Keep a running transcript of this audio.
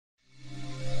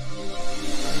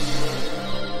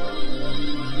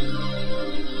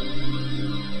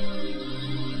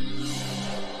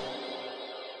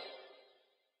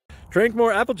Drink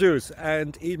more apple juice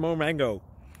and eat more mango.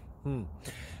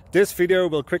 This video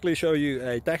will quickly show you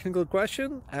a technical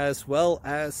question as well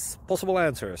as possible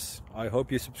answers. I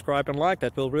hope you subscribe and like,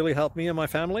 that will really help me and my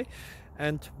family.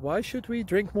 And why should we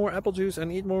drink more apple juice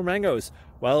and eat more mangoes?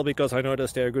 Well, because I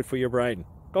noticed they're good for your brain.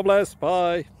 God bless,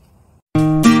 bye!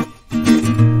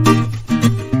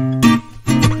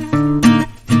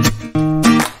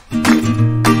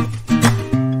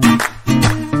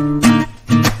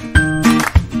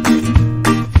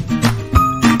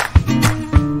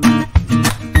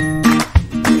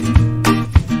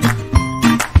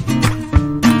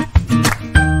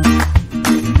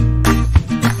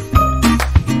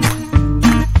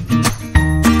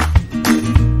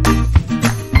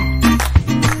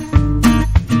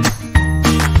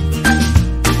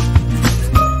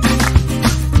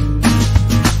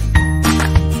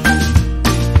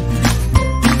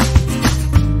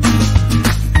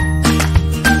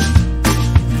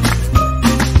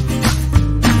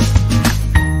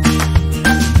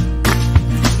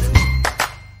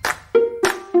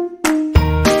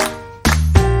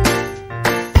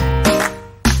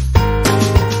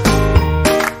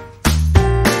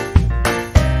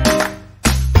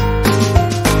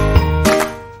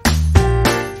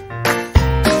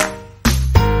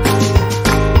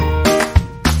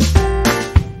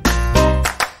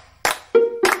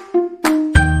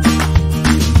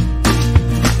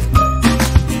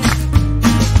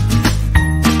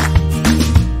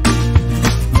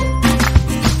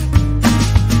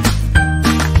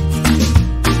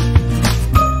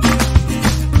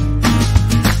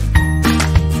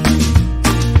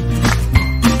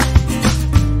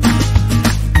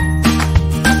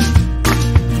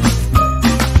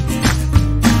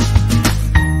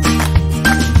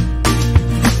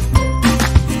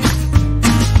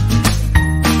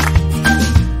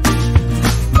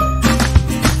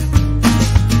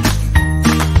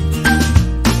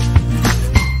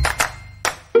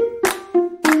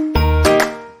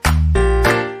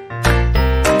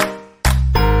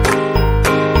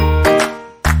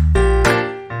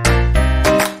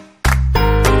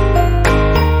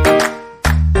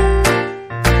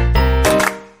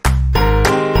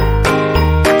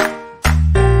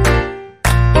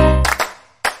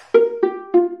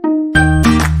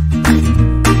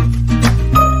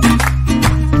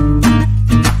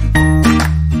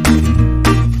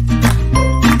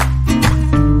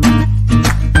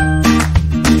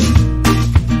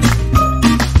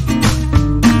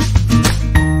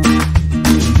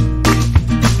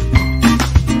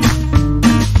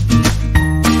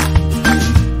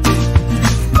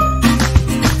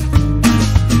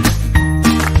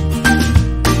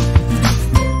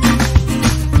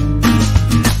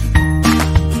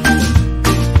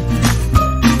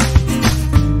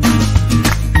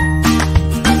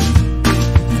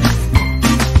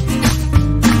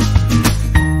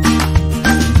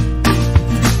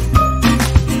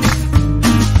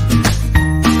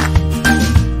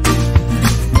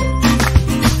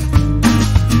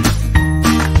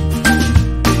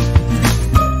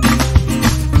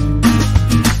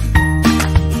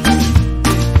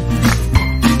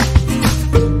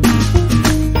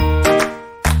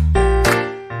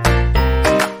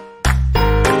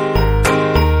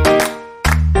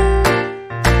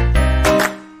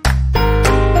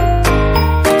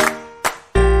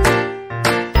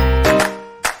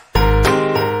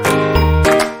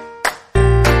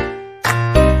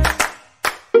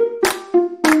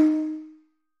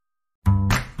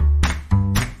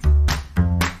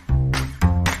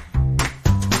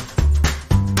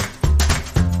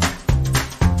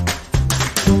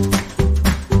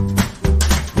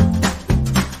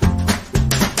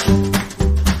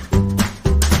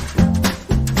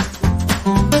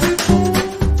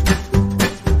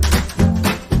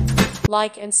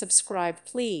 Like and subscribe,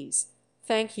 please.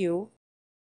 Thank you.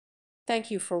 Thank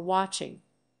you for watching.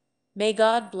 May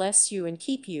God bless you and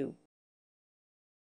keep you.